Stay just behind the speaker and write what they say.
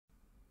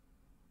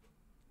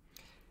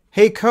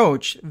Hey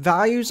coach,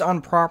 values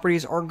on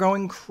properties are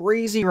going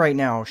crazy right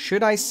now.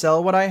 Should I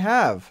sell what I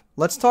have?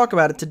 Let's talk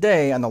about it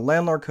today on the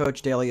Landlord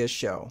Coach Daily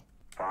Show.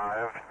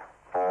 5,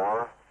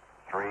 4,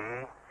 3,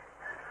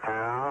 2,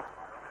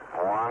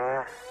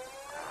 1,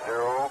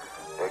 0,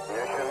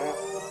 ignition,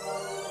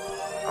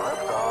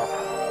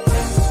 liftoff.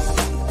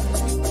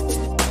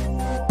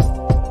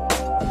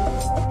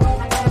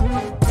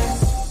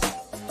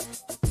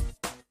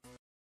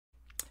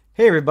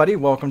 Hey everybody,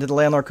 welcome to the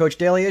Landlord Coach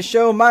Daily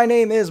Show. My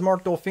name is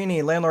Mark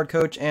Dolfini, Landlord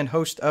Coach and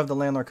host of the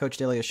Landlord Coach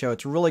Daily Show.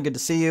 It's really good to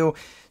see you.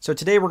 So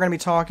today we're going to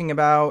be talking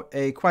about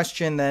a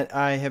question that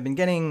I have been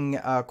getting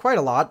quite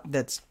a lot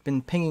that's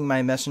been pinging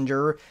my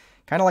messenger,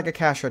 kind of like a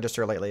cash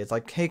register lately. It's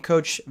like, hey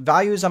coach,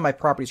 values on my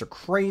properties are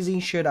crazy.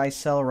 Should I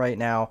sell right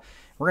now?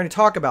 We're going to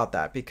talk about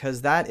that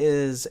because that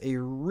is a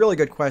really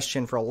good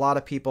question for a lot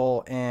of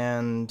people,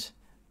 and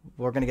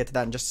we're going to get to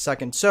that in just a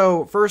second.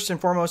 So first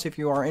and foremost, if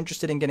you are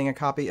interested in getting a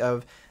copy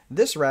of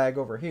this rag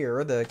over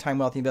here, the Time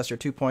Wealthy Investor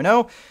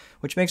 2.0,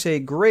 which makes a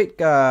great,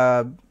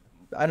 coaster.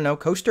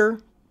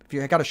 If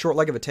you got a short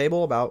leg of a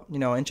table, about,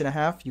 inch and a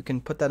half, you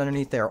can put that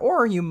underneath there.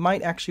 Or you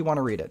might actually want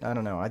to read it. I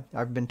don't know.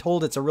 I've been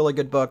told it's a really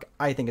good book.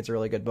 I think it's a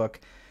really good book.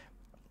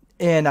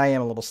 And I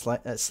am a little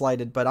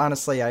slighted, but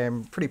honestly, I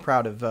am pretty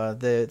proud of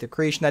the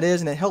creation that is.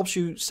 And it helps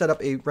you set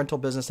up a rental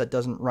business that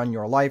doesn't run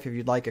your life. If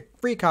you'd like a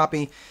free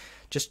copy,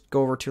 just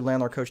go over to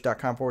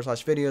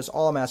landlordcoach.com/videos.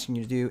 All I'm asking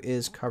you to do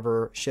is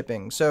cover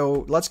shipping.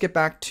 So let's get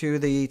back to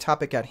the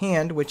topic at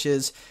hand, which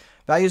is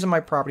values of my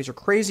properties are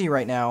crazy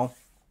right now.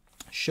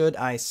 Should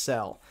I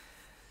sell?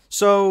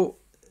 So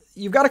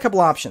you've got a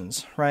couple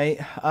options, right?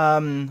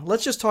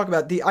 Let's just talk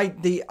about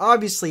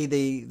obviously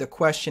the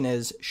question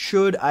is,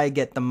 should I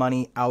get the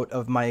money out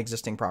of my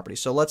existing property?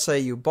 So let's say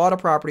you bought a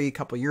property a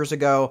couple years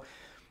ago.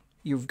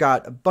 You've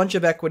got a bunch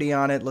of equity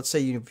on it. Let's say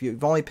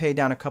you've only paid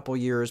down a couple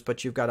years,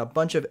 but you've got a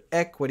bunch of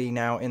equity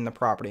now in the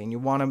property, and you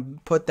want to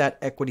put that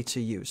equity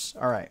to use.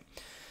 All right.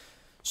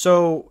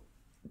 So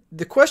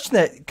the question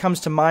that comes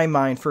to my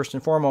mind first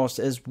and foremost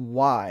is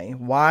why?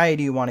 Why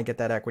do you want to get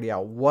that equity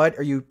out? What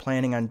are you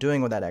planning on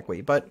doing with that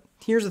equity? But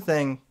here's the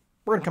thing.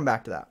 We're going to come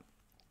back to that.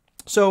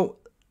 So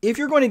if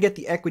you're going to get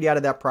the equity out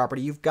of that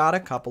property, you've got a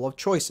couple of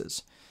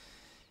choices.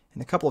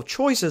 And the couple of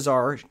choices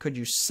are, could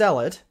you sell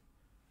it?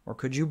 Or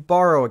could you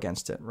borrow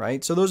against it,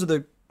 right? So those are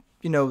the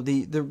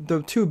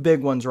two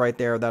big ones right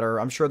there that are,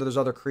 I'm sure that there's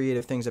other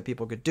creative things that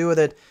people could do with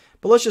it.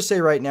 But let's just say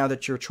right now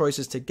that your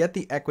choices to get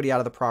the equity out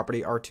of the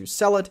property are to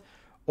sell it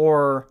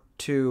or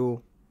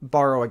to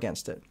borrow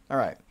against it. All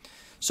right.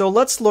 So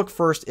let's look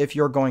first if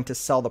you're going to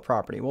sell the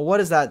property. Well, what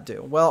does that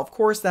do? Well, of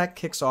course, that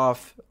kicks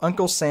off.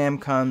 Uncle Sam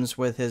comes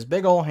with his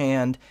big old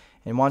hand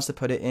and wants to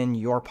put it in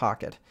your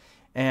pocket.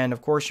 And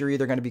of course, you're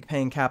either going to be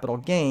paying capital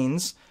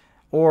gains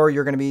or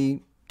you're going to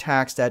be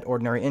taxed at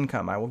ordinary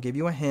income. I will give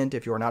you a hint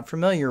if you're not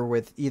familiar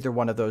with either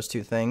one of those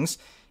two things.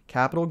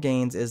 Capital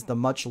gains is the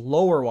much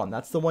lower one.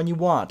 That's the one you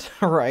want,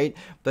 right?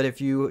 But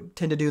if you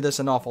tend to do this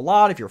an awful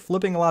lot, if you're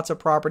flipping lots of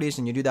properties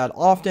and you do that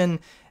often,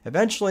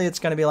 eventually it's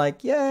going to be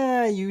like,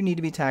 yeah, you need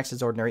to be taxed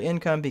as ordinary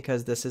income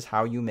because this is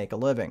how you make a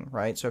living,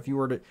 right? So if you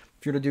were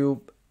to do,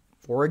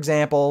 for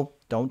example,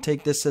 don't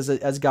take this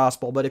as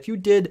gospel, but if you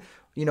did,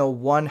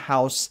 one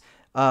house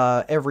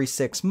every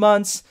 6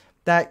 months,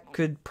 that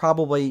could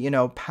probably,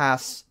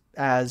 pass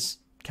as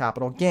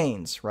capital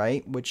gains,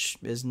 right? Which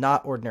is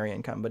not ordinary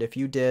income. But if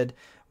you did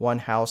one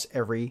house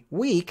every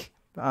week,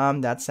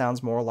 that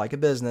sounds more like a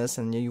business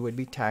and you would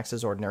be taxed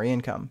as ordinary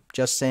income.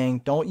 Just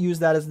saying, don't use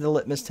that as the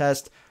litmus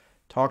test.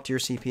 Talk to your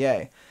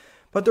CPA.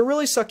 But the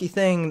really sucky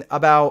thing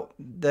about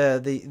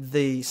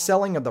the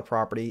selling of the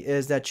property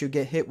is that you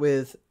get hit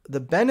with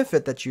the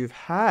benefit that you've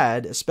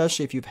had,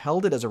 especially if you've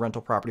held it as a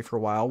rental property for a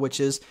while, which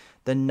is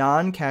the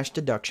non-cash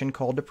deduction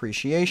called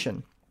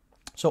depreciation.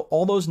 So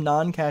all those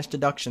non-cash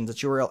deductions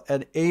that you were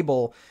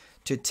able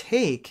to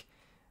take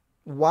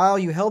while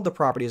you held the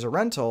property as a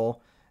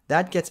rental,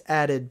 that gets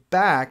added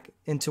back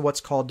into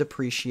what's called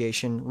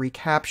depreciation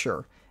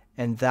recapture.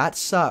 And that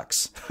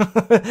sucks.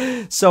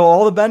 So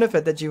all the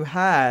benefit that you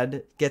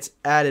had gets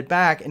added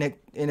back,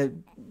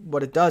 and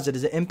what it does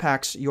is it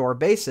impacts your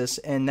basis,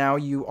 and now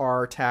you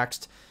are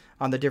taxed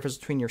on the difference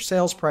between your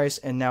sales price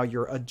and now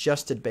your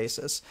adjusted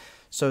basis.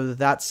 So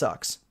that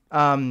sucks.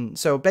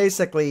 So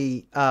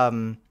basically,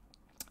 long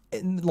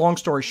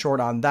story short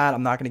on that,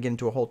 I'm not going to get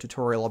into a whole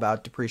tutorial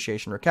about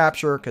depreciation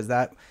recapture because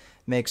that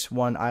makes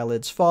one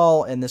eyelids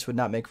fall, and this would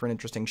not make for an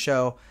interesting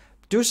show.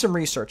 Do some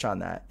research on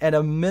that. At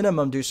a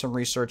minimum, do some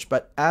research,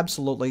 but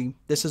absolutely,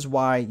 this is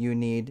why you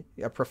need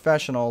a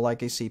professional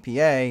like a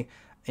CPA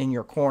in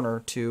your corner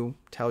to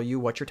tell you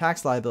what your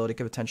tax liability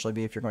could potentially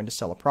be if you're going to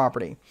sell a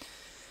property.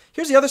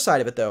 Here's the other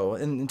side of it, though,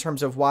 in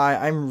terms of why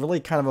I'm really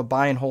kind of a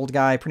buy and hold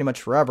guy pretty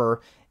much forever,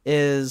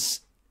 is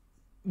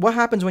what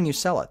happens when you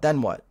sell it?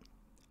 Then what?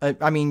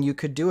 I mean, you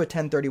could do a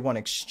 1031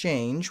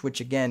 exchange,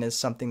 which again is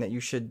something that you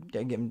should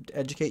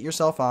educate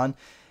yourself on,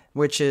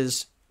 which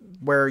is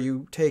where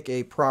you take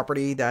a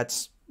property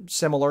that's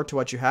similar to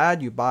what you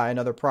had, you buy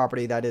another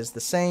property that is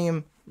the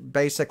same,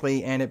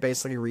 basically, and it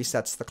basically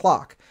resets the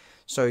clock.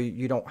 So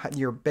you don't,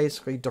 you're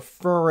basically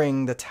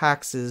deferring the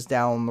taxes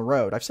down the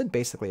road. I've said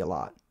basically a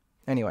lot.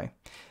 Anyway,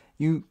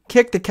 you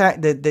kick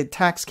the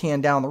tax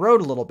can down the road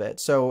a little bit.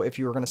 So if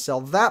you were going to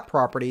sell that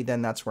property,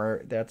 then that's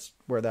where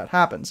that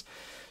happens.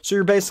 So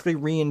you're basically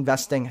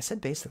reinvesting. I said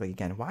basically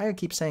again. Why I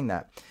keep saying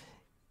that?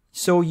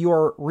 So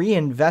you're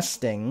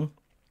reinvesting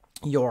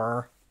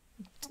your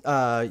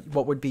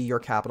what would be your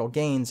capital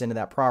gains into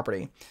that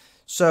property.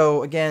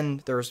 So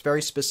again, there's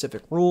very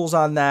specific rules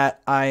on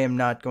that. I am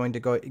not going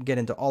to get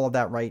into all of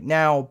that right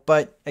now,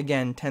 but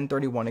again,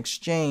 1031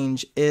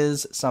 exchange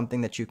is something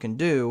that you can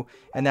do,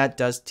 and that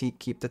does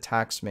keep the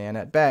tax man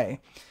at bay.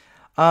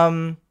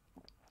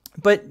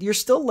 But you're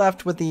still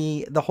left with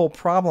the whole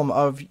problem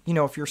of,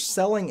 if you're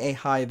selling a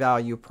high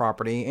value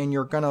property and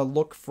you're going to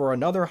look for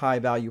another high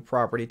value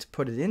property to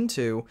put it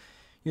into,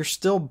 you're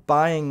still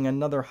buying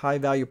another high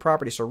value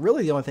property. So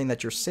really the only thing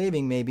that you're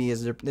saving maybe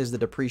is the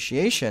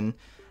depreciation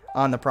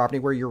on the property,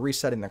 where you're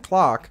resetting the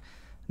clock.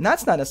 And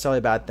that's not necessarily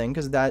a bad thing,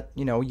 because that,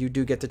 you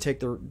do get to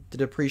take the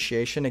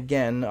depreciation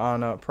again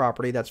on a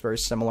property that's very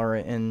similar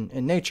in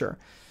nature.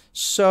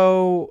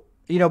 So,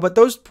 but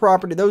those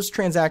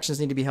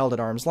transactions need to be held at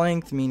arm's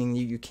length, meaning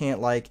you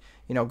can't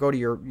go to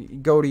your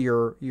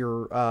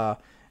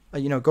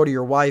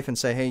wife and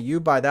say, hey, you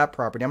buy that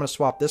property, I'm going to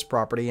swap this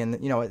property. And,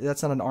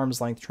 that's not an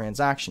arm's length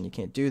transaction. You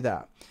can't do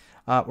that.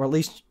 Or at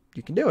least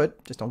you can do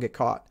it, just don't get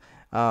caught.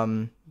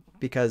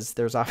 Because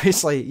there's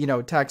obviously,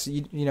 tax,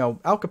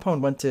 Al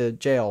Capone went to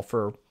jail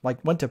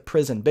went to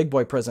prison, big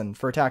boy prison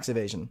for tax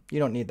evasion. You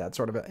don't need that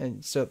sort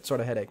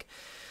of headache.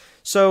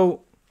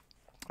 So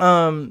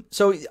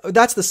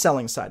that's the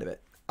selling side of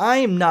it. I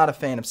am not a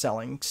fan of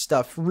selling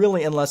stuff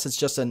really, unless it's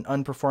just an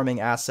unperforming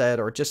asset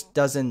or just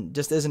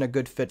isn't a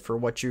good fit for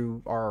what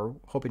you are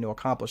hoping to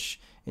accomplish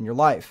in your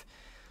life.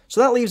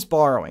 So that leaves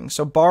borrowing.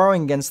 So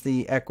borrowing against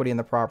the equity in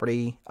the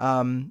property,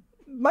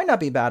 might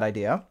not be a bad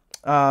idea.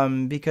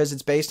 Because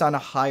it's based on a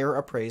higher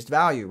appraised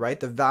value, right?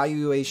 The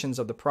valuations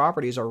of the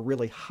properties are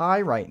really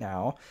high right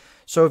now.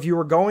 So if you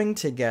were going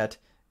to get,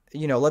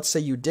 let's say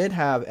you did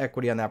have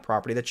equity on that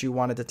property that you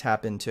wanted to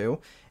tap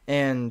into,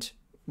 and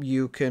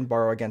you can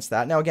borrow against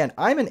that. Now, again,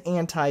 I'm an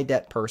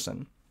anti-debt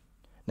person.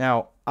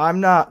 Now, I'm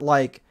not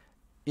like,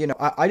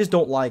 I just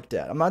don't like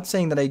debt. I'm not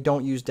saying that I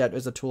don't use debt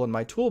as a tool in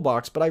my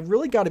toolbox, but I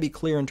really got to be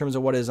clear in terms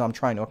of what it is I'm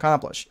trying to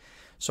accomplish.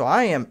 So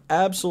I am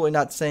absolutely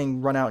not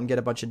saying run out and get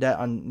a bunch of debt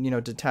on,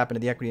 to tap into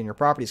the equity in your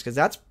properties, because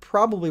that's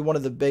probably one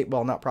of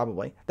the not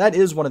probably. That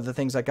is one of the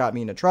things that got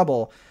me into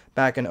trouble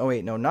back in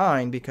 08 and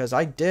 09, because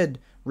I did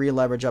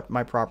re-leverage up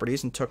my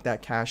properties and took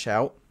that cash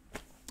out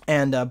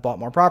and bought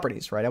more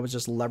properties, right? I was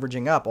just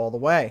leveraging up all the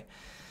way.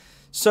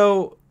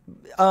 So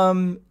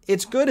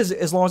it's good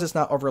as long as it's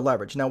not over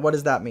leveraged. Now, what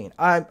does that mean?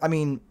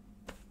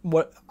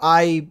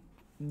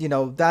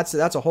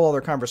 That's a whole other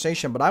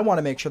conversation, but I want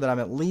to make sure that I'm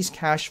at least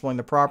cash flowing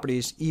the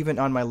properties even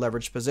on my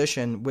leveraged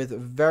position with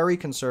very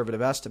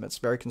conservative estimates,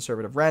 very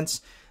conservative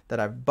rents, that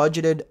I've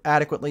budgeted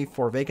adequately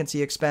for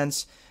vacancy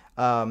expense,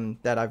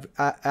 that I've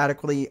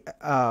adequately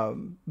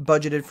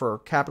budgeted for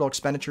capital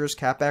expenditures,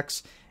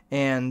 CapEx,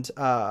 and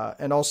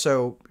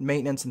also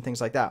maintenance and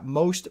things like that.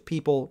 Most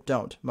people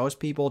don't.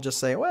 Most people just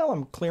say, well,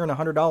 I'm clearing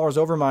 $100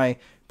 over my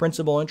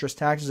principal, interest,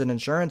 taxes, and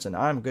insurance, and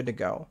I'm good to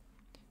go.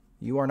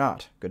 You are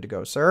not good to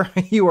go, sir.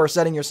 You are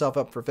setting yourself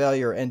up for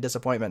failure and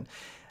disappointment.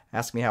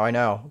 Ask me how I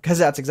know, because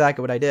that's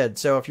exactly what I did.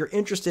 So if you're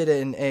interested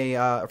in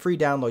a free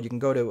download, you can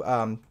go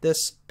to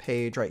this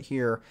page right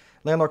here,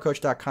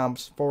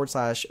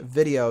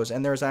 landlordcoach.com/videos,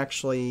 and there's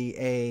actually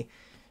a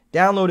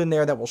download in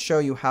there that will show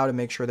you how to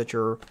make sure that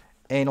you're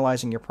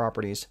analyzing your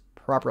properties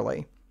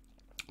properly.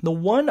 The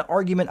one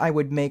argument I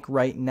would make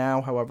right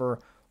now, however,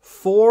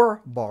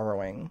 for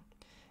borrowing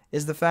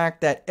is the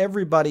fact that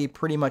everybody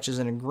pretty much is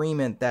in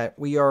agreement that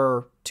we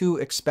are to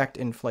expect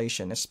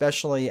inflation,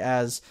 especially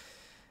as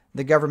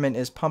the government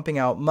is pumping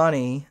out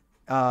money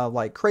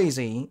like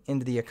crazy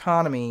into the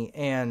economy,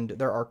 and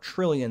there are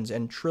trillions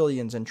and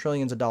trillions and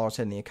trillions of dollars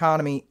hitting the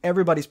economy.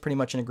 Everybody's pretty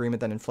much in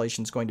agreement that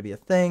inflation is going to be a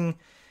thing.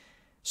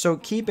 So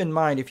keep in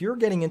mind, if you're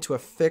getting into a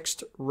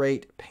fixed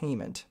rate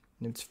payment,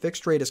 and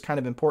fixed rate is kind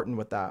of important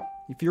with that.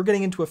 If you're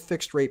getting into a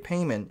fixed rate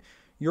payment,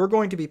 you're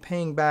going to be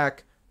paying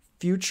back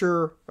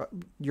you're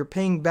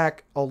paying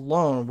back a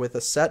loan with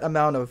a set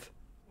amount of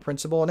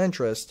principal and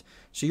interest.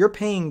 So you're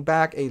paying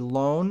back a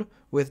loan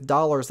with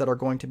dollars that are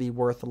going to be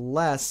worth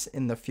less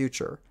in the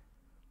future,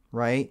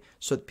 right?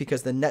 So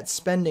because the net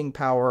spending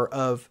power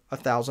of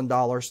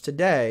 $1,000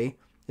 today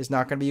is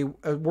not going to be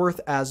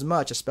worth as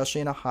much, especially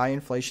in a high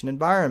inflation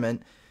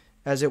environment,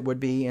 as it would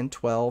be in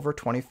 12 or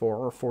 24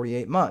 or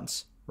 48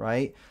 months,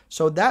 right?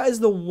 So that is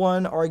the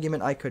one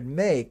argument I could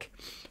make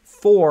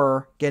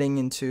for getting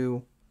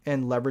into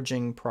and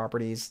leveraging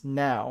properties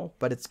now,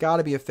 but it's got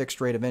to be a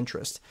fixed rate of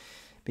interest,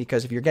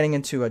 because if you're getting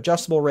into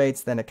adjustable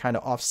rates, then it kind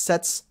of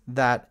offsets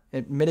that,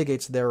 it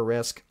mitigates their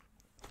risk.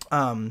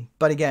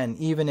 But again,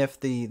 even if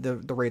the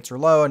rates are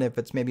low, and if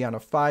it's maybe on a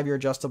 5-year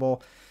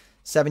adjustable,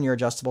 7-year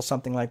adjustable,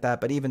 something like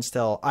that, but even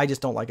still, I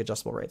just don't like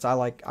adjustable rates. I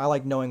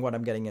like knowing what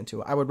I'm getting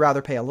into. I would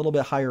rather pay a little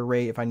bit higher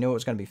rate if I know it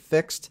was going to be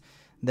fixed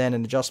than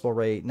an adjustable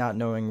rate, not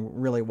knowing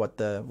really what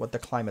the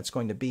climate's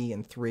going to be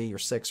in 3 or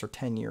 6 or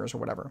 10 years or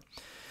whatever.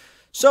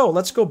 So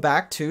let's go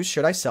back to,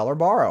 should I sell or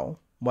borrow?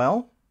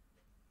 Well,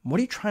 what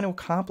are you trying to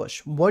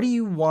accomplish? What do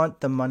you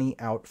want the money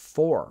out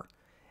for?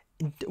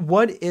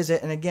 What is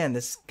it? And again,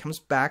 this comes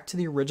back to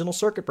the original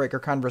circuit breaker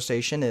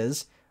conversation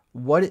is,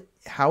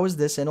 how is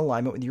this in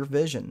alignment with your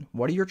vision?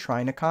 What are you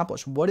trying to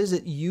accomplish? What is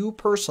it you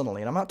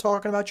personally, and I'm not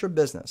talking about your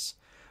business,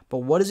 but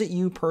what is it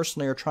you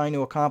personally are trying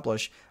to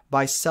accomplish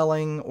by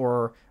selling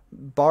or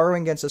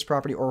borrowing against this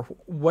property or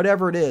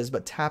whatever it is,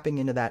 but tapping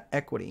into that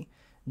equity?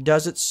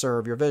 Does it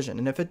serve your vision?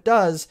 And if it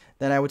does,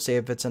 then I would say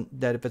if it's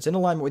in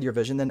alignment with your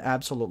vision, then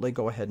absolutely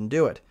go ahead and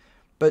do it.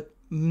 But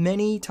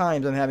many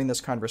times I'm having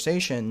this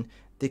conversation,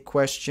 the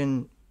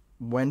question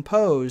when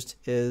posed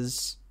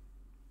is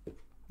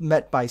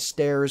met by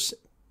stares,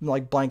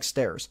 like blank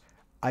stares.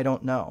 I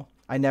don't know.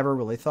 I never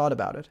really thought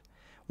about it.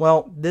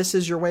 Well, this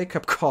is your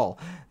wake-up call.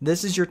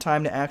 This is your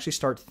time to actually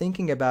start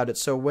thinking about it.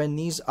 So when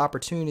these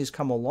opportunities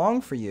come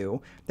along for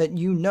you, that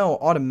you know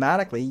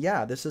automatically,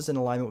 yeah, this is in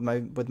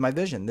alignment with my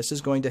vision. This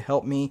is going to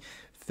help me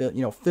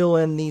fill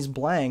in these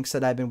blanks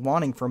that I've been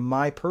wanting for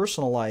my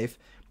personal life,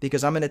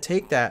 because I'm going to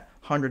take that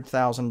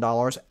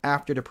 $100,000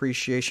 after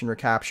depreciation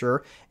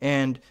recapture,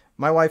 and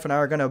my wife and I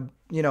are going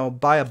to,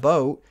 buy a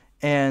boat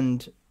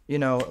and,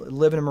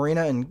 live in a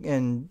marina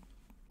and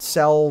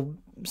sell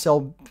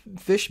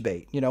fish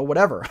bait,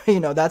 whatever,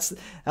 that's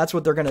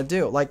what they're going to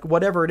do. Like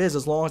whatever it is,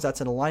 as long as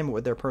that's in alignment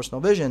with their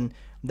personal vision,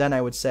 then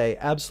I would say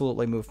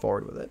absolutely move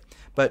forward with it.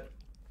 But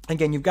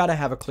again, you've got to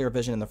have a clear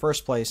vision in the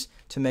first place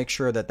to make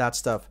sure that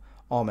stuff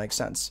all makes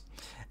sense.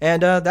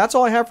 And that's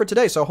all I have for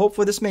today. So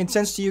hopefully this made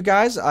sense to you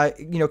guys.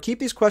 Keep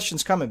these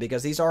questions coming,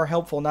 because these are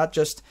helpful, not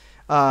just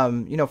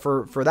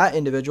for that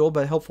individual,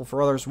 but helpful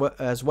for others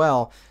as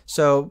well.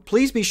 So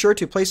please be sure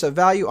to place a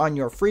value on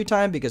your free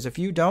time, because if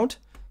you don't,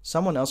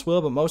 someone else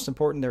will. But most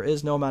important, there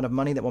is no amount of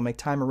money that will make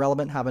time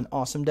irrelevant. Have an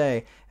awesome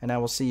day, and I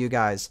will see you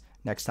guys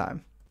next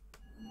time.